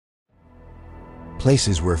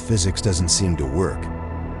places where physics doesn't seem to work.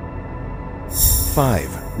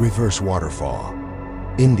 5. Reverse waterfall.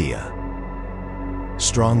 India.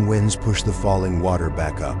 Strong winds push the falling water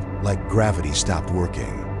back up, like gravity stopped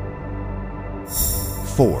working.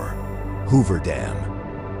 4. Hoover Dam.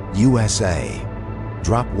 USA.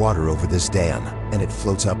 Drop water over this dam, and it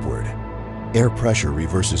floats upward. Air pressure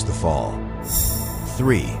reverses the fall.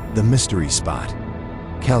 3. The mystery spot.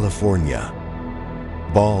 California.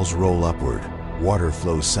 Balls roll upward, water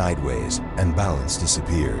flows sideways, and balance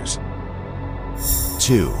disappears.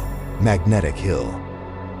 2. Magnetic Hill.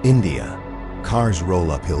 India. Cars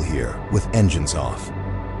roll uphill here, with engines off.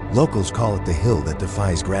 Locals call it the hill that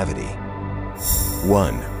defies gravity.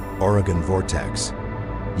 1. Oregon Vortex.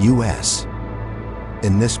 US.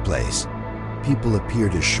 In this place, people appear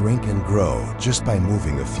to shrink and grow just by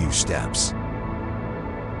moving a few steps.